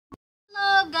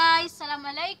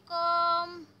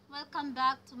Assalamualaikum! Welcome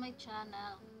back to my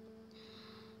channel.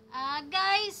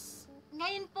 Guys,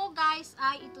 ngayon po guys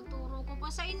ay ituturo ko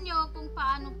po sa inyo kung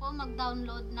paano po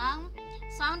mag-download ng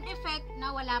sound effect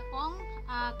na wala pong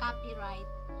copyright.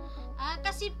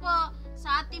 Kasi po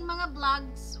sa ating mga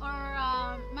vlogs or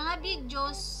mga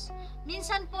videos,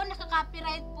 minsan po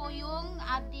nakaka-copyright po yung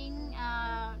ating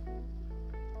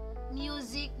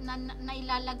music na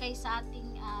ilalagay sa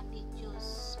ating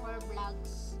videos or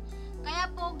vlogs.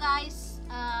 Kaya po guys,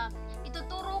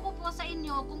 ituturo ko po sa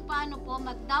inyo kung paano po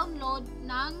mag-download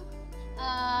ng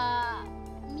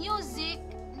music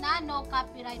na no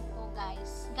copyright po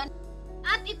guys.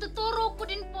 At ituturo ko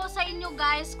din po sa inyo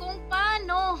guys kung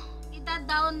paano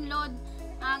ita-download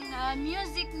ang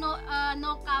music no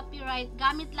copyright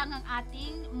gamit lang ang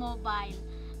ating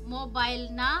mobile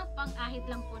na pang-ahit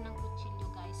lang po ng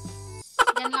kutsilyo guys.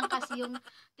 Yan lang kasi yung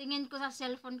tingin ko sa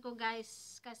cellphone ko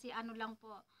guys, kasi ano lang po,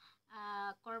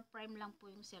 core prime lang po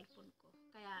yung cellphone ko.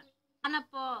 Kaya sana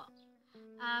po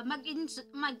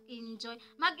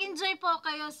mag-enjoy po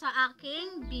kayo sa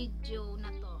aking video na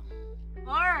to,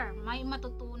 or may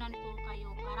matutunan po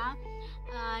kayo para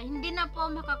hindi na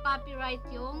po makaka-copyright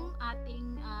yung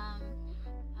ating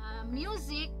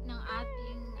music ng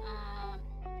ating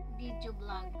video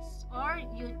vlogs or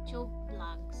YouTube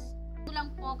vlogs. Ito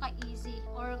lang po ka-easy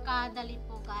or kadali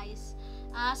po guys.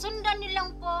 Sundan niyo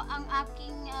lang po ang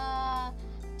aking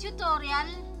tutorial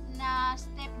na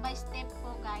step by step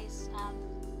po guys.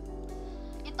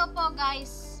 Ito po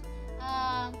guys,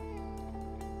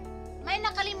 may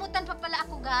nakalimutan pa pala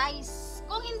ako guys.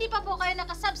 Kung hindi pa po kayo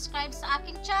nakasubscribe sa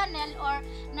aking channel or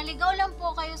naligaw lang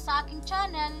po kayo sa aking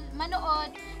channel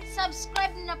manood,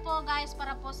 subscribe na po guys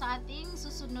para po sa ating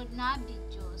susunod na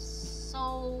videos.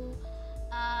 So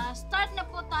start na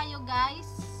po tayo guys.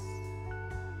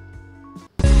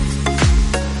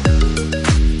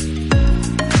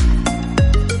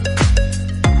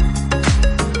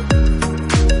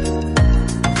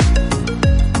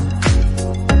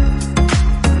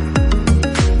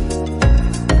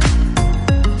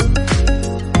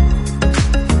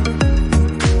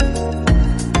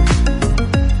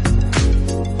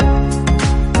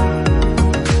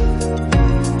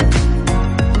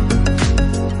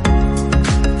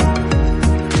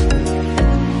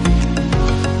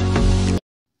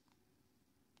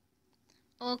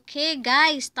 Okay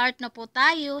guys, start na po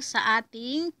tayo sa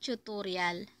ating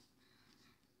tutorial.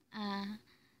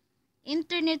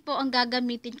 Internet po ang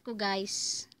gagamitin ko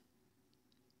guys.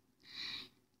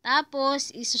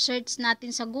 Tapos, isa-search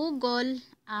natin sa Google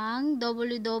ang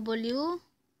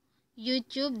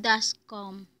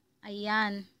www.youtube.com.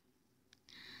 Ayan.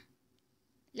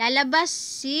 Lalabas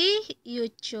si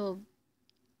YouTube.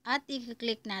 At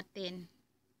i-click natin.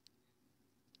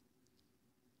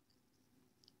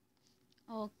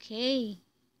 Okay.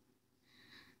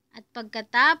 At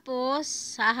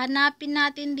pagkatapos, hahanapin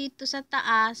natin dito sa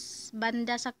taas,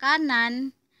 banda sa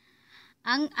kanan,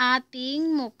 ang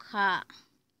ating mukha.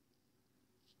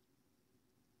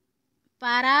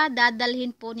 Para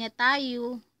dadalhin po niya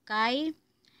tayo kay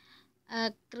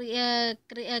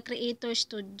Creator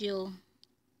Studio.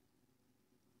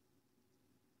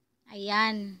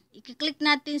 Ayan. I-click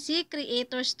natin si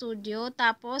Creator Studio,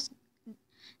 tapos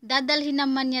dadalhin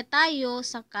naman niya tayo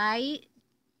sa kay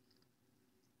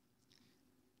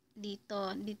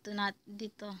dito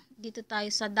tayo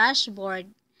sa dashboard.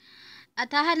 At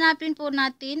hahanapin po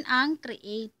natin ang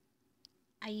create.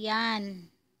 Ayan.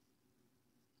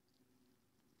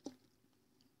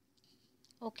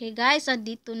 Okay guys,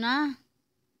 dito na.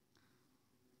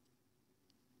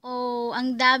 Oh,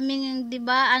 ang daming, 'di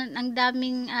ba? Ang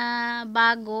daming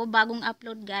bagong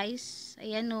upload, guys.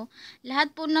 Ayan oh.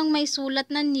 Lahat po ng may sulat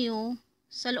na new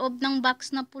sa loob ng box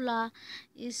na pula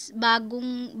is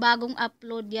bagong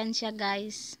upload 'yan siya,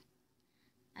 guys.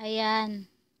 Ayan.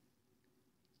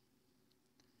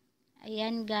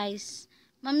 Ayan, guys.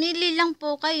 Mamili lang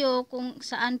po kayo kung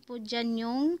saan po diyan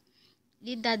yung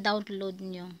i-download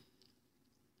nyo.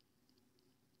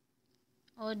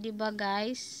 Oh, 'di ba,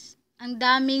 guys? Ang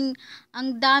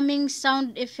daming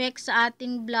sound effects sa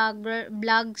ating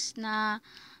vlogs na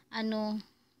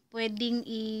pwedeng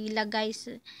ilagay.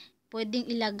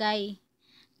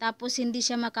 Tapos hindi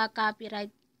siya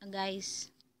makaka-copyright, guys.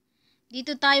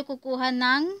 Dito tayo kukuha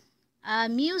ng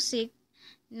music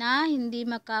na hindi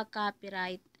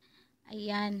makaka-copyright.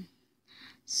 Ayan.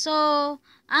 So,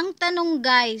 ang tanong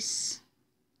guys,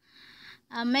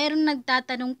 mayroong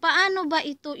nagtatanong, paano ba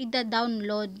ito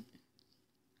i-download?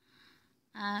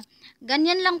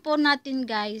 Ganyan lang po natin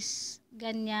guys.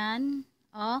 Ganyan.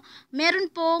 Oh, meron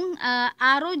pong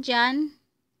arrow dyan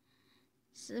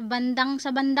sa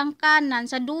bandang kanan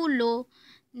sa dulo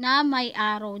na may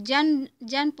arrow.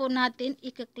 Diyan po natin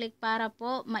i-click para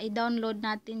po ma-download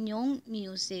natin yung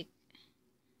music.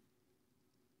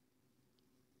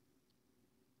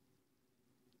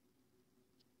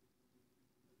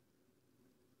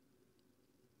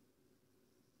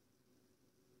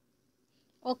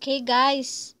 Okay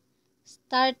guys,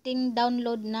 starting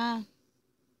download na.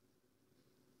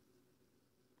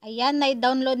 Ayan,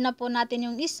 na-download na po natin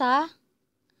yung isa.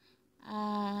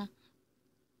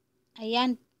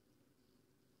 Ayan.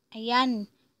 Ayan.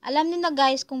 Alam niyo na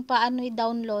guys kung paano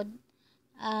i-download.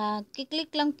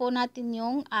 Kiklik lang po natin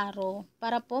yung arrow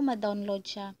para po ma-download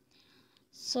siya.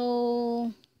 So,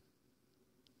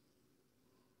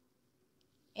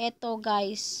 eto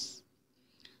guys.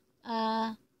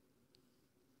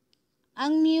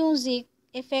 Ang music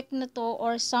effect na to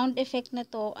or sound effect na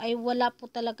to ay wala po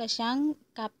talaga siyang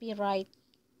copyright.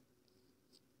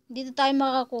 Dito tayo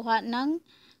makakuha ng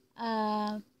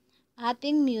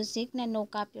ating music na no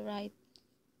copyright.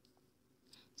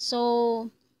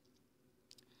 So,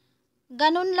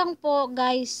 ganun lang po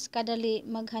guys kadali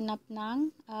maghanap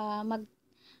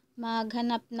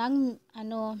ng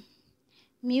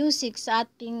music sa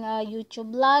ating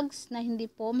YouTube vlogs na hindi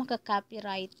po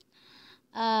maka-copyright.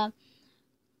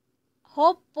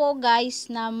 Hope po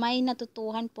guys na may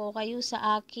natutuhan po kayo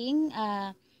sa aking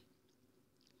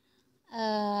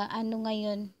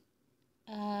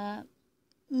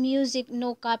music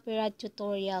no copyright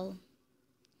tutorial.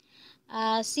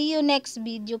 See you next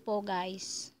video po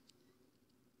guys.